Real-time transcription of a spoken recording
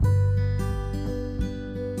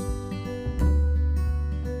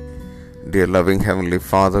Dear loving Heavenly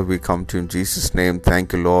Father, we come to you in Jesus' name.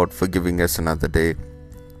 Thank you, Lord, for giving us another day.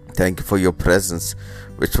 Thank you for your presence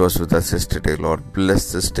which was with us yesterday, Lord.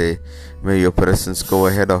 Bless this day. May your presence go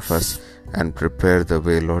ahead of us and prepare the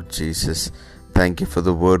way, Lord Jesus. Thank you for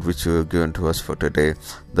the word which you have given to us for today.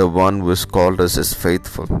 The one who has called us is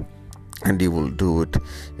faithful, and he will do it.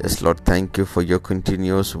 Yes, Lord, thank you for your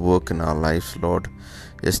continuous work in our lives, Lord.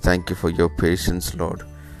 Yes, thank you for your patience, Lord.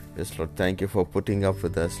 Yes, Lord, thank you for putting up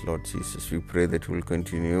with us, Lord Jesus. We pray that you will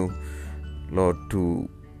continue, Lord, to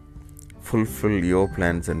fulfill your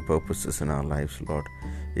plans and purposes in our lives, Lord.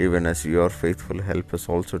 Even as you are faithful, help us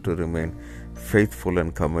also to remain faithful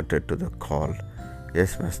and committed to the call.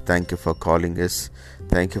 Yes, Master, thank you for calling us.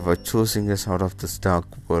 Thank you for choosing us out of this dark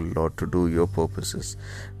world, Lord, to do your purposes.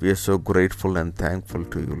 We are so grateful and thankful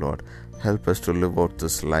to you, Lord. Help us to live out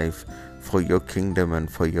this life for your kingdom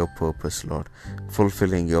and for your purpose, Lord.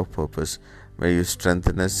 Fulfilling your purpose. May you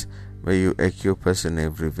strengthen us. May you equip us in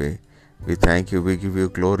every way. We thank you. We give you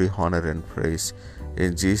glory, honor, and praise.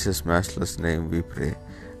 In Jesus' matchless name we pray.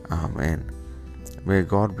 Amen. May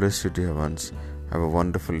God bless you, dear ones. Have a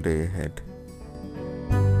wonderful day ahead.